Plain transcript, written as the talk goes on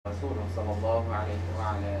رسوله صلى الله عليه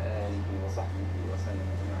وعلى آله وصحبه وسلم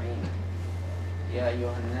أجمعين. يا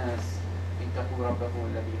أيها الناس اتقوا ربكم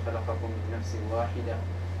الذي خلقكم من نفس واحدة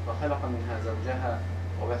وخلق منها زوجها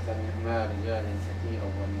وبث منهما رجالا كثيرا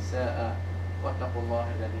ونساء واتقوا الله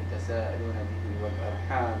الذي تساءلون به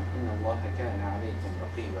والأرحام إن الله كان عليكم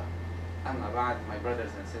رقيبا. أما بعد, my brothers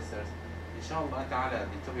and sisters, inshallah ta'ala,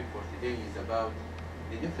 the topic for today is about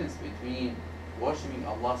the difference between worshipping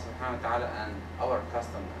Allah subhanahu wa ta'ala and our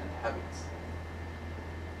custom and habits.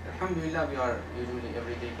 Alhamdulillah, we are usually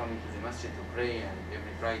every day coming to the Masjid to pray, and every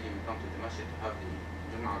Friday we come to the Masjid to have the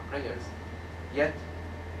Jum'ah prayers. Yet,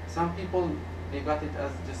 some people, they got it as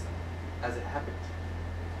just as a habit,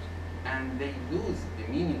 and they lose the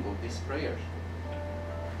meaning of this prayer.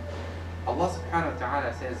 Allah subhanahu wa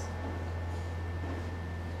ta'ala says,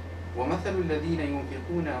 وَمَثَلُ الَّذِينَ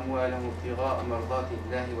يُنْفِقُونَ أَمْوَالَهُمْ ابْتِغَاءَ مَرْضَاتِ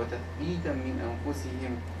اللَّهِ وَتَثْبِيتًا مِنْ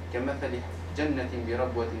أَنْفُسِهِمْ كَمَثَلِ جَنَّةٍ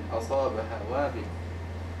بِرَبْوَةٍ أَصَابَهَا وَابِلٌ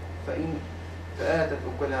فآتت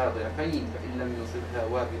أكلها ضعفين فإن لم يصبها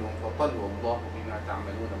وابل فطل والله بما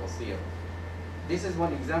تعملون بصير. This is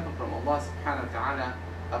one example from Allah subhanahu wa ta'ala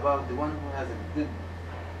about the one who has a good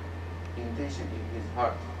intention in his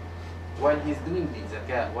heart while he's doing the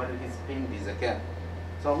zakat, while he's paying the zakat.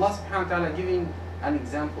 So Allah subhanahu wa ta'ala giving an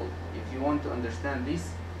example. If you want to understand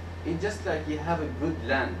this, it's just like you have a good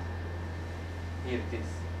land. Here it is,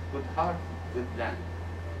 good heart, good land.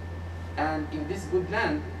 And in this good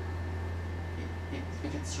land,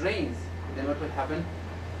 if it rains, then what will happen?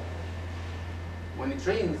 When it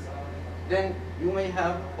rains, then you may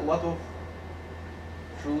have a lot of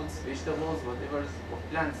fruits, vegetables, whatever of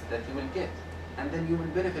plants that you will get, and then you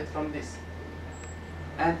will benefit from this.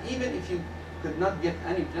 And even if you could not get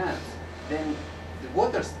any plants, then the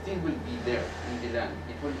water still will be there in the land.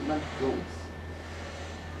 It will not go.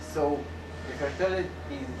 So the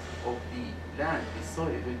fertility of the land, the soil,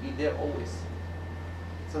 it will be there always.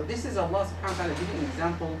 So this is Allah subhanahu wa ta'ala giving an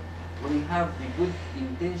example when you have the good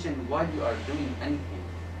intention while you are doing anything.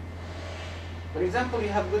 For example, you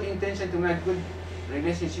have good intention to make good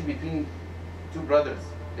relationship between two brothers.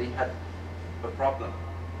 They had a problem.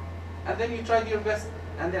 And then you tried your best,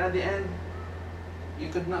 and then at the end, you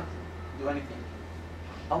could not do anything.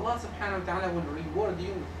 Allah subhanahu wa ta'ala will reward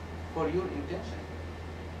you for your intention.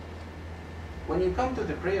 When you come to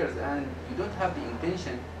the prayers and you don't have the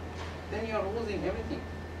intention, then you are losing everything.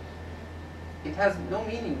 It has no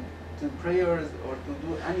meaning to prayers or to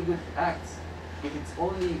do any good acts if it's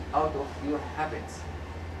only out of your habits,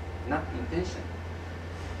 not intention.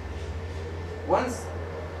 Once,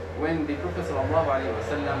 when the Prophet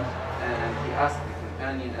ﷺ, and he asked the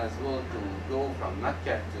companion as well to go from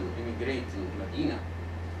Mecca to immigrate to Medina,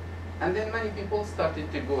 and then many people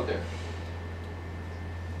started to go there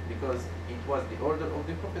because it was the order of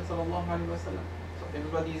the Prophet ﷺ. So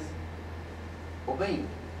everybody is obeying.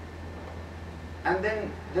 And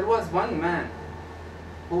then there was one man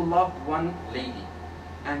who loved one lady,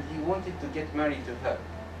 and he wanted to get married to her.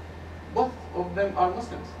 Both of them are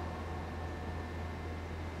Muslims.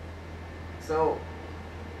 So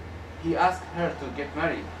he asked her to get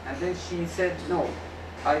married, and then she said, no,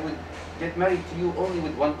 I will get married to you only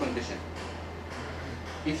with one condition.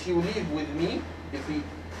 If you live with me,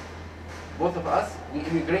 both of us, we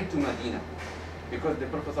immigrate to Medina. Because the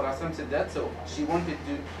Prophet ﷺ said that, so she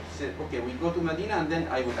said, okay, we go to Medina and then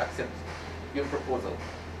I will accept your proposal.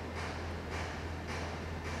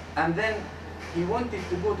 And then he wanted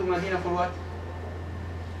to go to Medina for what?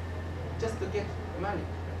 Just to get married.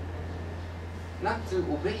 Not to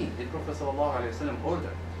obey the Prophet ﷺ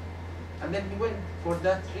order. And then he went for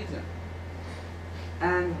that reason.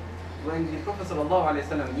 And when the Prophet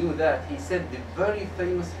ﷺ knew that, he said the very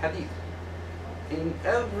famous hadith. In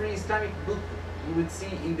every Islamic book, you would see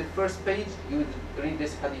in the first page, you would read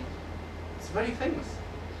this hadith. It's very famous.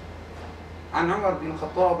 عن عمر بن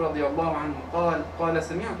الخطاب رضي الله عنه قال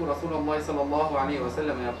سمعت رسول الله صلى الله عليه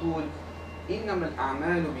وسلم يقول إنما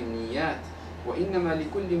الأعمال بالنيات وإنما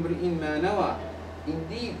لكل امرئ ما نوى.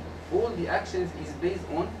 Indeed, all the actions is based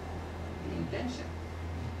on the intention.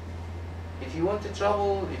 If you want to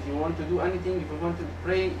travel, if you want to do anything, if you want to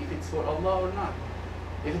pray, if it's for Allah or not.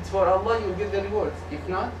 If it's for Allah, you'll get the rewards. If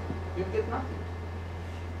not, you'll get nothing.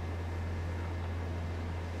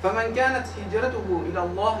 فَمَنْ كَانَتْ هِجْرَتُهُ إِلَى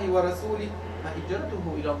اللَّهِ وَرَسُولِهِ فَهِجْرَتُهُ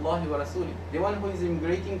إِلَى اللَّهِ وَرَسُولِهِ. The one who is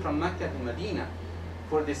immigrating from Mecca to Medina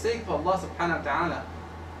for the sake of Allah subhanahu wa ta'ala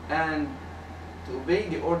and to obey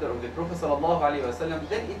the order of the Prophet sallallahu alaihi wasallam,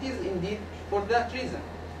 then it is indeed for that reason.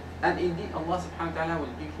 And indeed Allah subhanahu wa ta'ala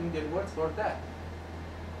will give him the rewards for that.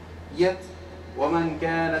 Yet, وَمَنْ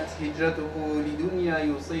كَانَتْ هِجْرَتُهُ لِدُنْيَا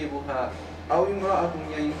يُصِيبُهَا أو امرأة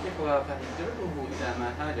ينكحها فهجرته إلى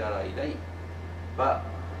ما هاجر إليه. But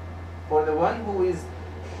for the one who is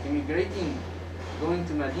immigrating, going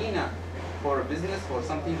to Medina for business, for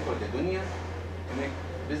something, for the dunya, to make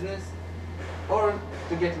business, or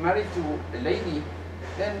to get married to a lady,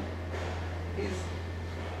 then he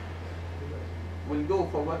will go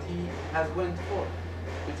for what he has went for,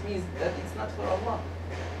 which means that it's not for Allah.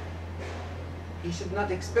 He should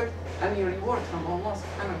not expect any reward from Allah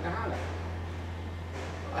subhanahu wa ta'ala.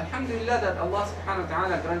 Alhamdulillah that Allah subhanahu wa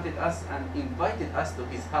ta'ala granted us and invited us to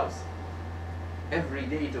His house every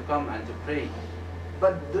day to come and to pray.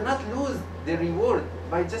 But do not lose the reward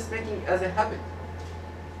by just making it as a habit.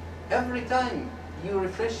 Every time you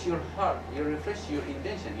refresh your heart, you refresh your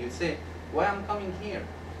intention, you say, why I'm coming here?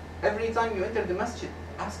 Every time you enter the masjid,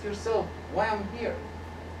 ask yourself, why I'm here?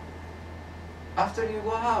 After you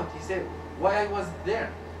go out, you say, why I was there?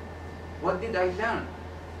 What did I learn?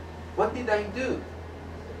 What did I do?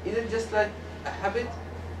 Is it just like a habit?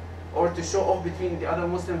 Or to show off between the other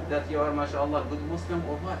Muslims that you are, mashallah, good Muslim,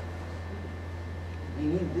 or what? We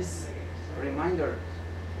need this reminder.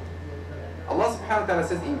 Allah subhanahu wa ta'ala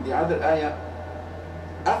says in the other ayah,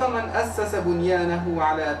 أَفَمَنْ أَسَّسَ بُنْيَانَهُ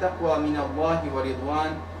عَلَى تَقْوَى مِنَ اللَّهِ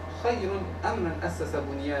وَرِضْوَانٍ خَيْرٌ أَمْ مَنْ أَسَّسَ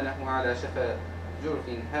بُنْيَانَهُ عَلَى شَفَا جُرْفٍ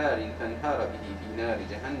هَارٍ فَانْهَارَ بِهِ فِي نَارِ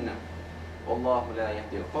جَهَنَّمَ وَاللَّهُ لَا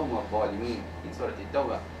يَهْدِي الْقَوْمَ الظَّالِمِينَ in Surah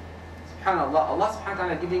At-Tawbah. SubhanAllah, Allah subhanahu wa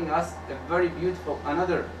ta'ala giving us a very beautiful,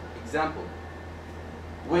 another example.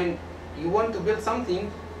 When you want to build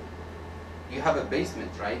something, you have a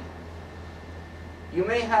basement, right? You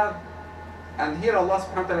may have, and here Allah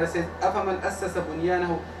subhanahu wa ta'ala says, أَفَمَنْ أَسَّسَ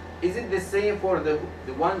بُنْيَانَهُ. Is it the same for the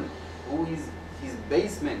one who is his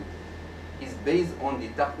basement is based on the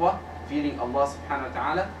taqwa, fearing Allah subhanahu wa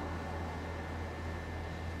ta'ala?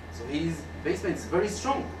 So his basement is very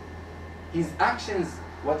strong. His actions,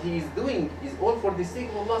 what he is doing, is all for the sake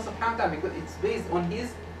of Allah subhanahu wa ta'ala, because it's based on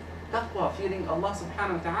his taqwa, fearing Allah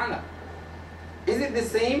subhanahu wa ta'ala. Is it the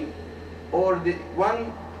same, or the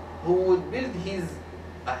one who would build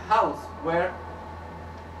a house where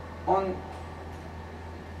on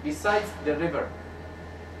besides the river,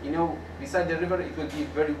 beside the river it will be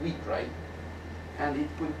very weak, right? And it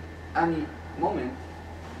could any moment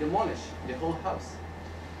demolish the whole house.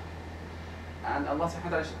 And Allah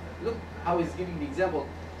subhanahu wa ta'ala, look how he's giving the example.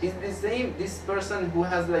 Is the same this person who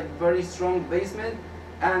has like very strong basement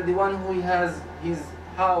and the one who has his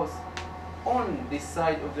house on this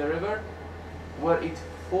side of the river, where it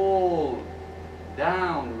falls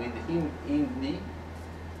down with him in the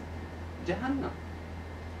Jahannam.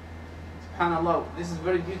 SubhanAllah, this is a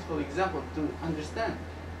very beautiful example to understand.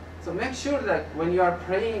 So make sure that when you are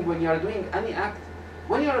praying, when you are doing any act,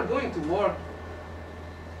 when you are going to work,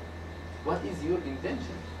 what is your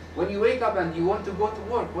intention? When you wake up and you want to go to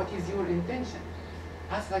work, what is your intention?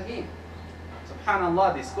 Ask again.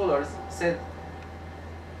 SubhanAllah, the scholars said,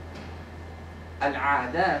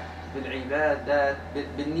 العادات بالعبادات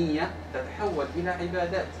بالنية تتحول إلى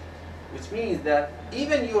عبادات, which means that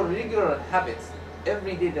even your regular habits,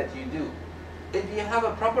 every day that you do, if you have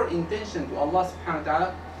a proper intention to Allah subhanahu wa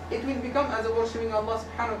ta'ala, it will become as a worshipping Allah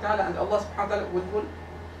subhanahu wa ta'ala, and Allah subhanahu wa ta'ala will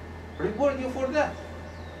reward you for that.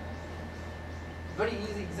 Very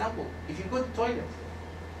easy example. If you go to toilet,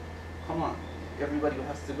 come on, everybody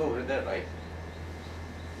has to go over there, right?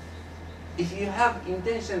 If you have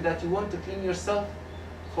intention that you want to clean yourself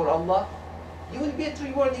for Allah, you will get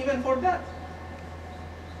reward even for that.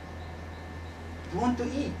 You want to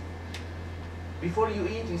eat. Before you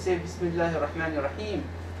eat, you say, Bismillah ar-Rahman ar-Rahim.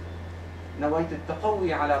 Nawaitu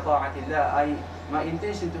taqawwi ala ta'atillah. My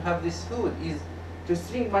intention to have this food is to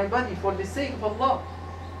string my body for the sake of Allah.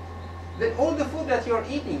 Then all the food that you are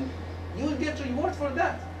eating, you will get reward for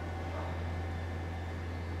that.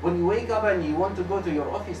 When you wake up and you want to go to your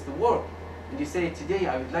office to work, and you say, today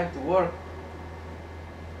I would like to work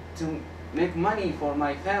to make money for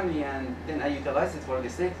my family, and then I utilize it for the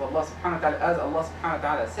sake of Allah subhanahu wa ta'ala, as Allah subhanahu wa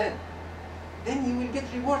ta'ala said, then you will get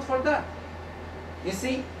reward for that. You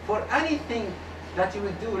see, for anything that you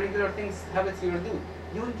will do, regular things, habits you will do,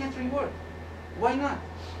 you will get reward. Why not?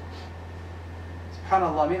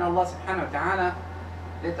 SubhanAllah, may Allah subhanahu wa ta'ala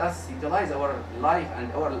let us utilize our life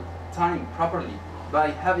and our time properly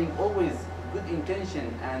by having always good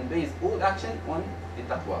intention and base all action on the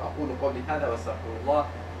taqwa. أقول قولي هذا وأستغفر الله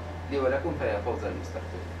لي ولكم فيا فوز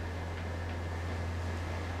المستغفر.